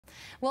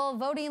Well,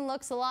 voting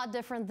looks a lot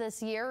different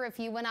this year if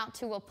you went out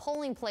to a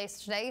polling place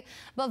today,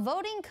 but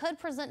voting could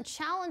present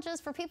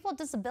challenges for people with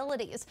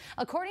disabilities.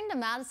 According to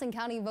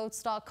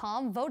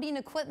MadisonCountyVotes.com, voting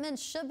equipment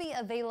should be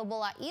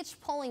available at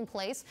each polling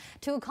place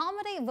to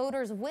accommodate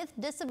voters with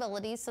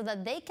disabilities so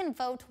that they can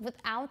vote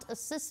without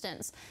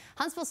assistance.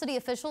 Huntsville city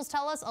officials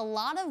tell us a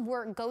lot of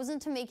work goes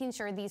into making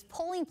sure these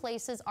polling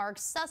places are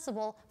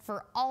accessible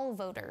for all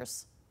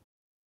voters.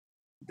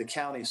 The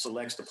county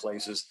selects the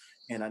places,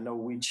 and I know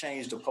we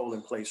changed the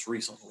polling place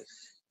recently,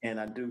 and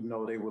I do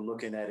know they were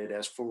looking at it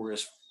as far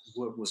as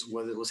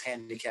whether it was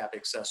handicap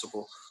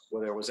accessible,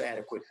 whether there was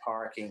adequate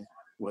parking,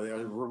 whether there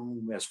was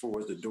room as far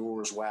as the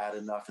doors wide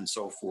enough and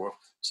so forth.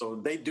 So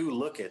they do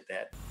look at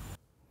that.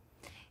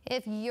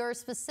 If your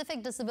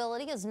specific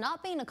disability is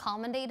not being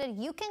accommodated,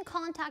 you can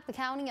contact the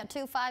county at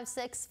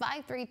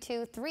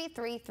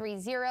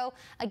 256-532-3330.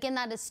 Again,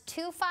 that is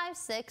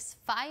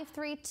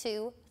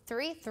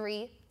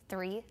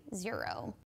 256-532-3330.